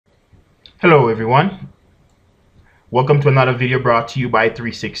Hello everyone, welcome to another video brought to you by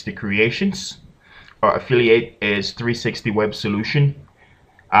 360 Creations. Our affiliate is 360 Web Solution.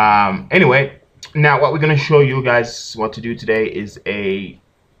 Anyway, now what we're going to show you guys what to do today is a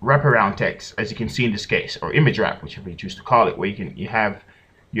wraparound text, as you can see in this case, or image wrap, whichever you choose to call it, where you have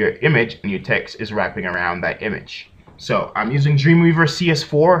your image and your text is wrapping around that image. So I'm using Dreamweaver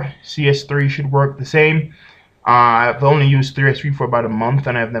CS4. CS3 should work the same. I've only used CS3 for about a month,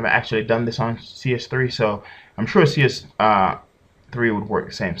 and I've never actually done this on CS3, so I'm sure CS3 would work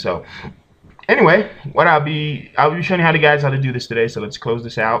the same. So anyway, what I'll be showing you how to do this today. So let's close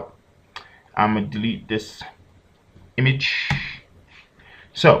this out. I'm gonna delete this image.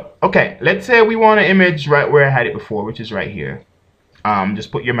 So okay, let's say we want an image right where I had it before, which is right here.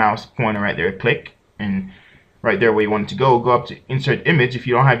 Just put your mouse pointer right there, click, and right there where you want it to go up to insert image. If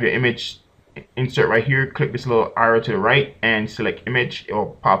you don't have your image, insert right here, click this little arrow to the right and select image. It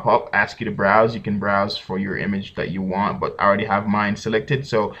will pop up, ask you to browse. You can browse for your image that you want, but I already have mine selected,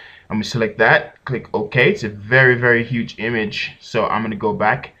 so I'm gonna select that, click OK. It's a very huge image, so I'm gonna go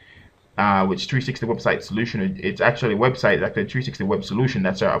back with 360 Website Solution. It's actually a website, it's actually 360 Web Solution.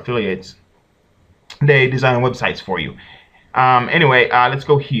 That's our affiliates. They design websites for you. Anyway, let's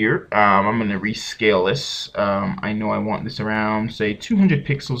go here. I'm gonna rescale this. I know I want this around, say, 200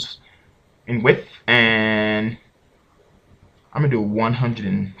 pixels in width, and I'm gonna do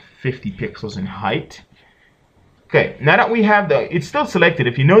 150 pixels in height. Okay, now that we have it's still selected.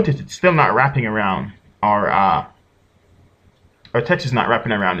 If you notice, it's still not wrapping around our text is not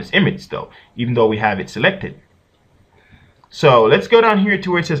wrapping around this image still, even though we have it selected. So let's go down here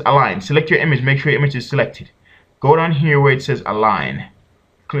to where it says align. Select your image, make sure your image is selected. Go down here where it says align.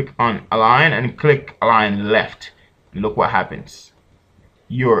 Click on align and click align left. And look what happens.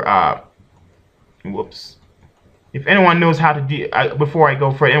 Your whoops. If anyone knows how to before I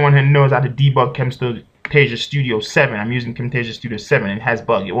go for it, anyone who knows how to debug Camtasia Studio 7, I'm using Camtasia Studio 7. It has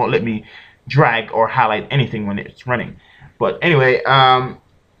bug. It won't let me drag or highlight anything when it's running. But anyway,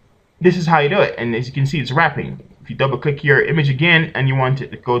 this is how you do it. And as you can see, it's wrapping. If you double click your image again and you want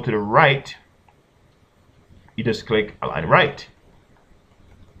it to go to the right, you just click align right.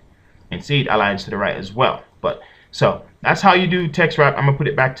 And see, it aligns to the right as well. But so that's how you do text wrap. I'm gonna put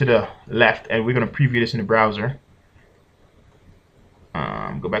it back to the left, and we're gonna preview this in the browser.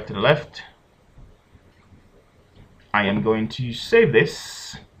 Go back to the left. I am going to save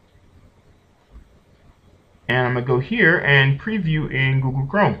this, and I'm gonna go here and preview in Google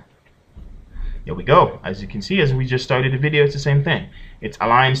Chrome. There we go. As you can see, as we just started the video, it's the same thing. It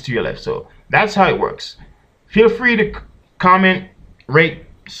aligns to your left. So that's how it works. Feel free to comment, rate,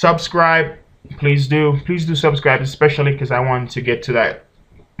 subscribe. Please do subscribe, especially because I want to get to that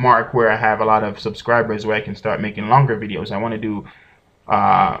mark where I have a lot of subscribers, where I can start making longer videos. I want to do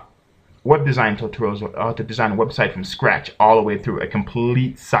web design tutorials, how to design a website from scratch, all the way through a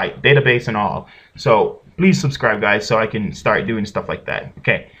complete site, database and all. So please subscribe, guys, so I can start doing stuff like that.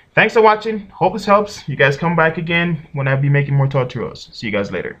 Okay, thanks for watching. Hope this helps. You guys come back again when I'll be making more tutorials. See you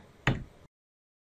guys later.